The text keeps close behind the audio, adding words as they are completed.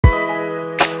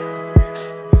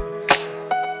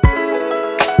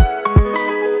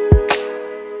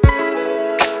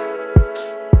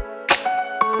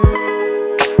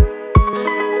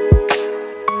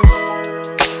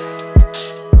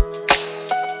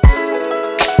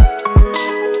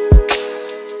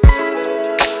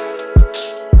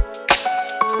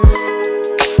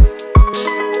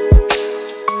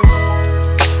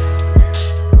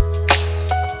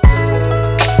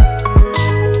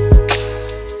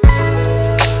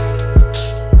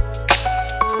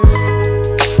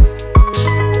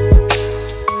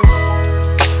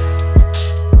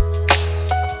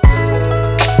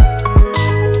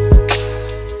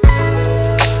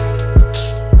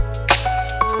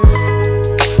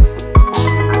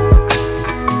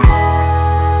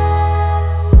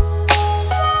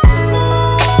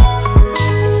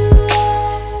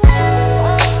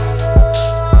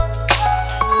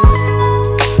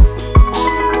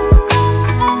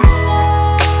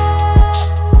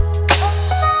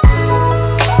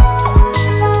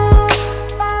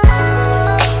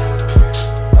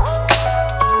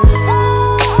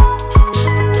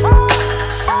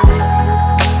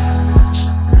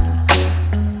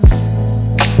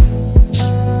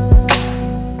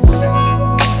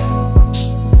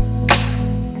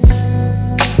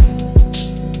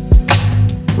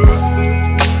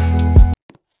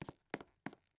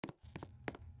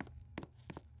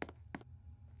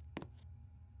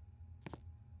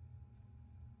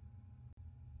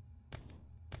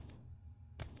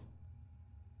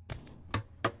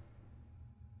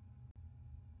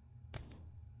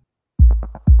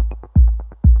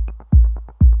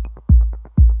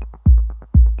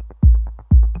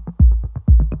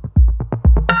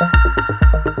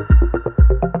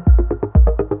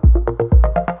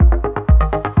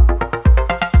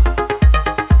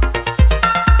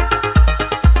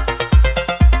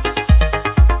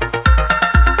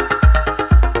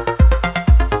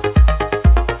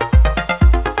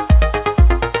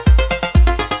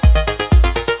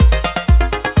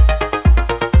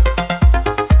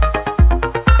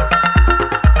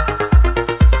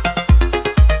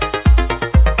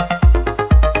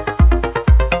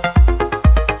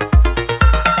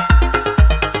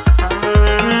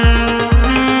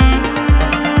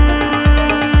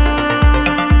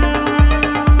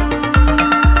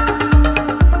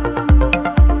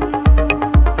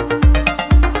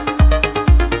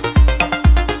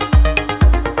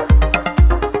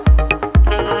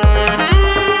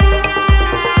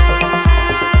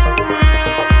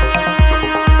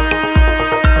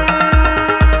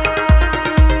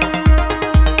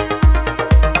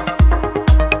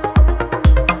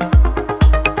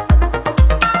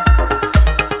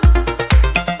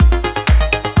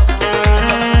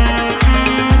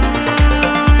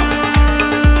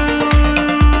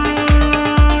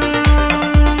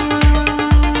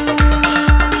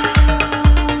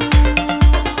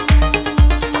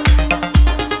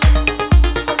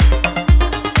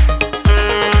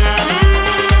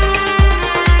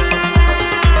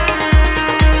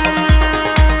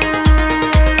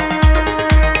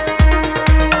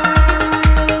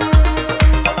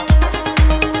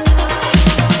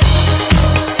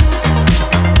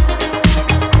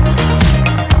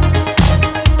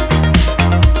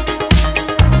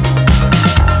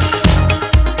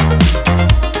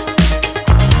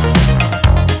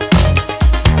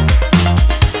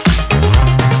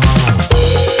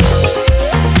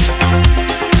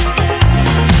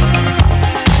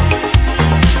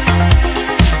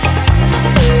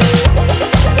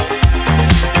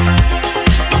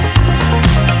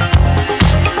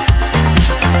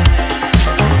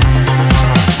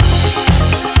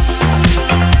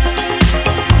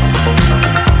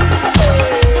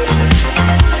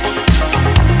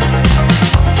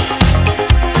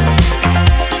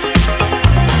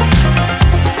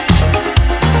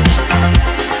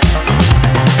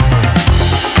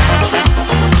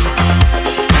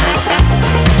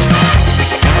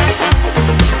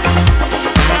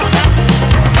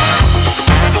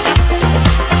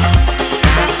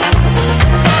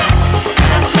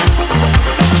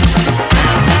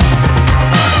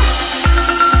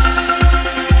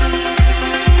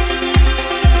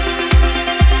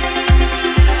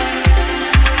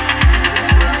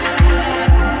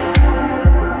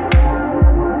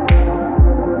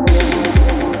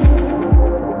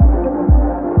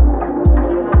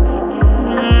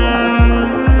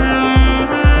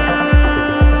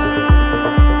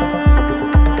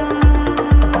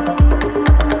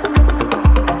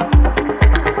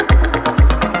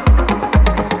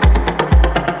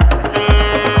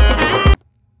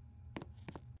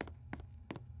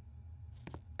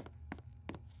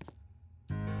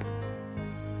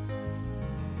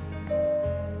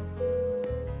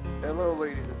Hello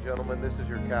ladies and gentlemen, this is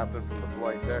your captain from the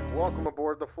flight deck. Welcome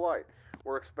aboard the flight.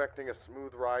 We're expecting a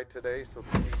smooth ride today, so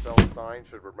the seatbelt sign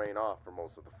should remain off for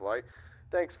most of the flight.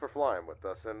 Thanks for flying with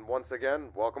us, and once again,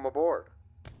 welcome aboard.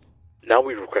 Now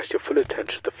we request your full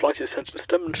attention to flight attendants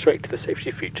demonstrate the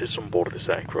safety features on board of this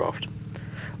aircraft.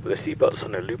 With the seatbelt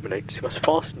sign illuminates, you must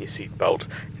fasten your seatbelt,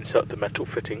 insert the metal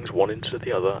fittings one into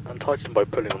the other, and tighten by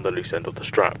pulling on the loose end of the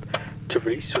strap. To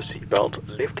release your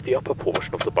seatbelt, lift the upper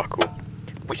portion of the buckle.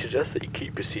 We suggest that you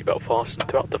keep your seatbelt fastened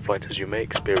throughout the flight as you may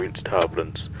experience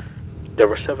turbulence.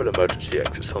 There are several emergency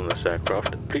exits on this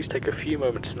aircraft. Please take a few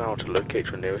moments now to locate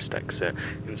your nearest exit.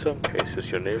 In some cases,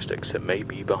 your nearest exit may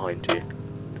be behind you.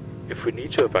 If we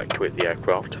need to evacuate the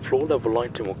aircraft, floor level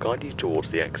lighting will guide you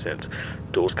towards the exit.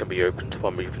 Doors can be opened by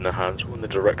moving the handle in the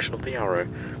direction of the arrow.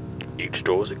 Each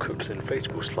door is equipped with an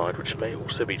inflatable slide which may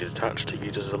also be detached to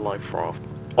use as a life raft.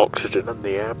 Oxygen and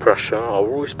the air pressure are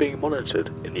always being monitored.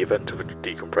 In the event of a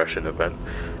decompression event,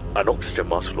 an oxygen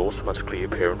mask will automatically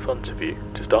appear in front of you.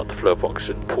 To start the flow of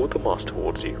oxygen, pull the mask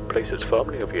towards you, place it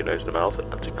firmly over your nose and mouth,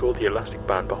 and secure the elastic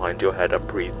band behind your head and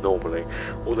breathe normally.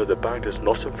 Although the bag does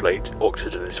not inflate,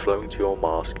 oxygen is flowing to your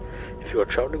mask. If you are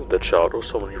travelling with a child or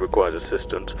someone who requires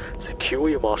assistance, secure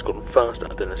your mask on first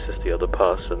and then assist the other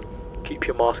person. Keep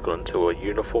your mask on until a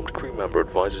uniformed crew member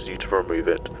advises you to remove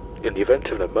it. In the event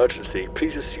of an emergency,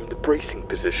 please assume the bracing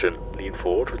position. Lean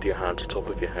forward with your hands on top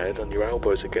of your head and your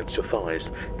elbows against your thighs.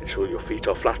 Ensure your feet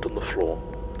are flat on the floor.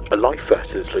 A life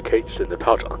vest is located in the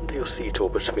pouch under your seat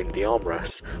or between the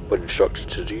armrests. When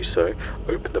instructed to do so,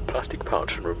 open the plastic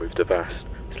pouch and remove the vest.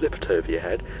 Slip it over your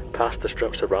head, pass the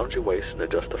straps around your waist and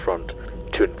adjust the front.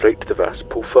 To inflate the vest,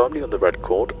 pull firmly on the red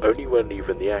cord only when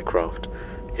leaving the aircraft.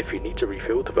 If you need to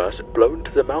refill the vest, blow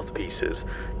into the mouthpieces.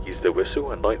 Use the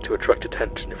whistle and light to attract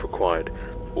attention if required.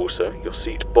 Also, your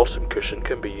seat bottom cushion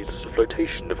can be used as a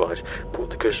flotation device. Pull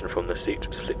the cushion from the seat,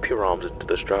 slip your arms into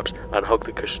the straps, and hug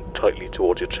the cushion tightly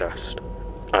towards your chest.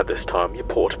 At this time, your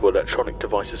portable electronic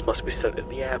devices must be set in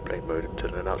the airplane mode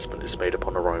until an announcement is made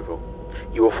upon arrival.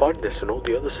 You will find this and all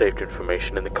the other safety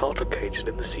information in the card located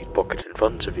in the seat pocket in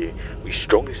front of you. We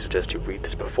strongly suggest you read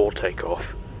this before takeoff.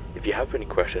 If you have any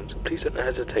questions, please don't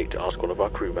hesitate to ask one of our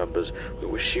crew members. We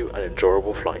wish you an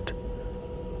enjoyable flight.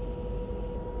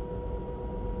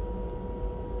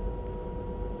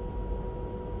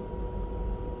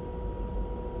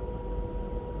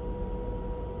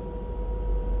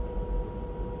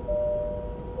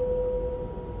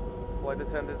 Flight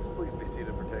attendants, please be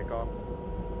seated for takeoff.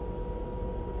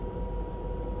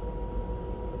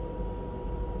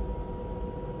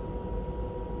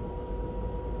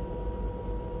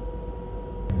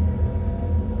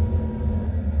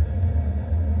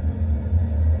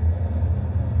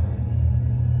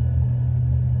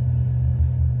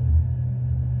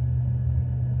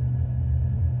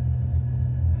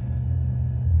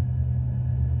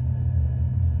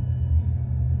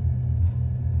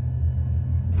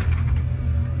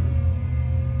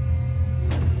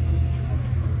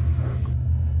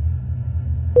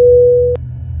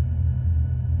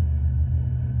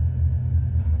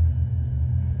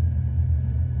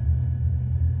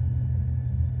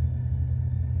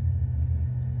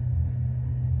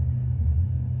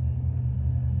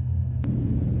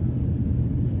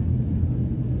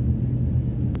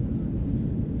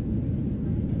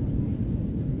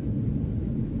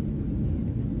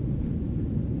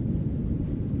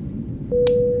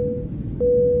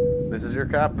 This is your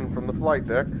captain from the flight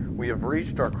deck. We have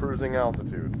reached our cruising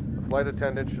altitude. The flight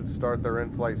attendant should start their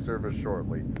in-flight service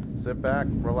shortly. Sit back,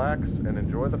 relax, and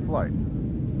enjoy the flight.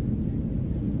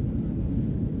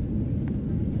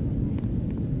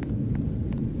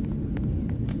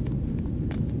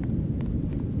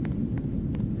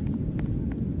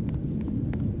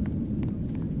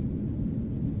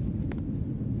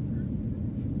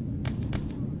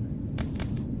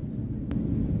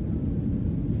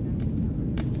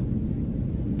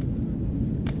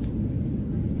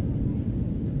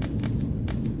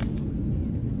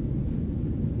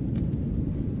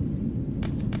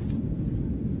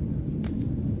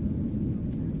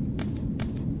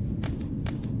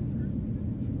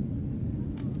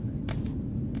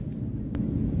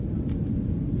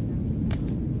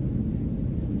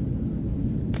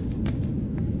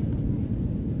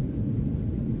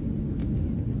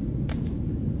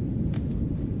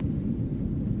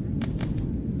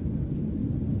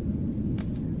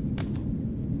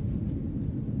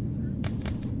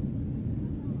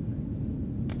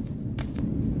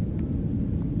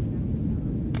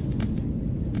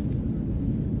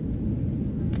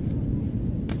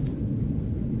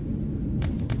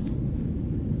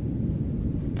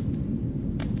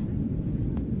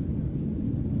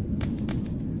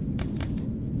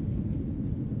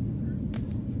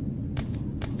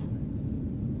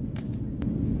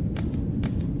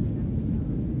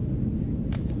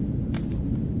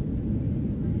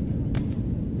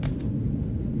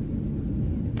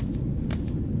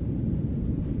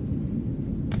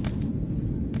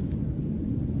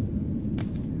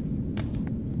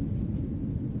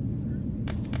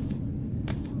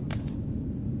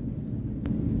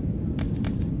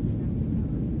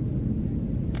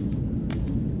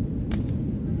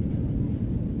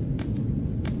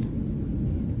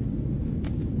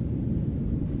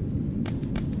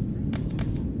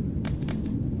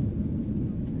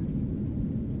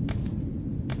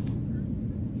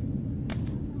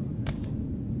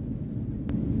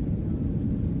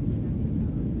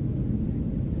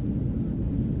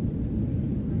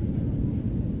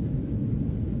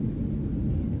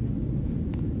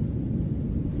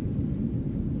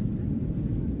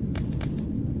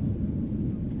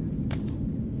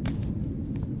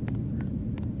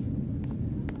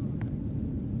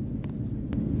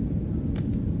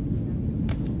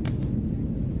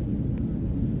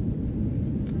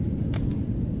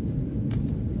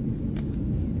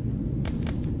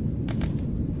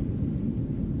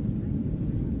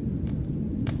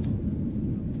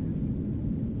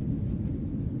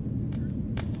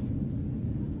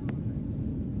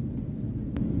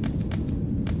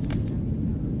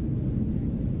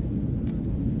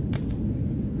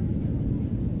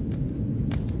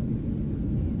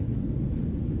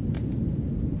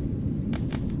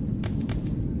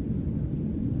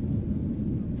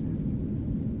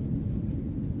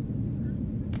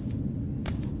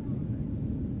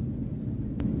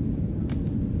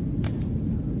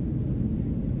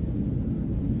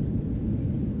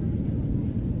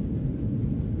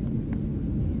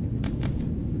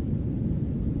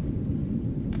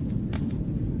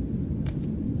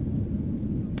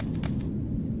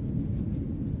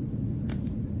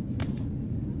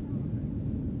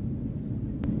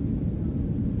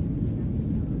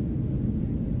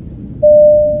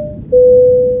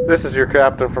 This is your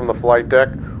captain from the flight deck.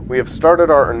 We have started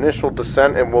our initial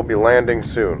descent and will be landing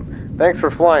soon. Thanks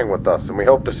for flying with us, and we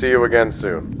hope to see you again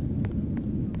soon.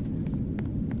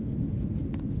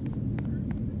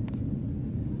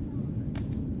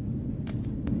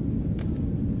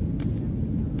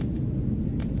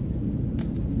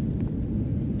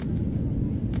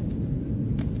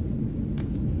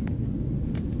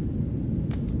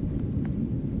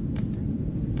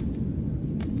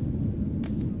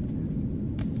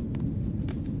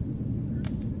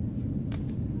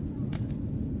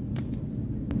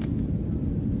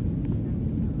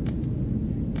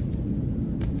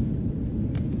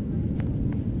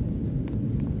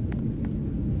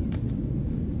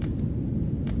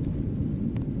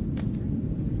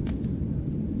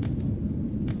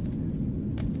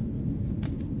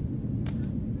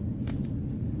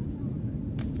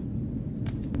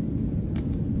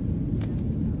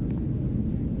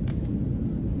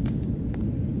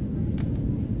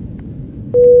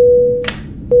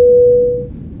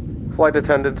 Flight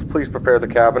attendants, please prepare the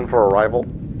cabin for arrival.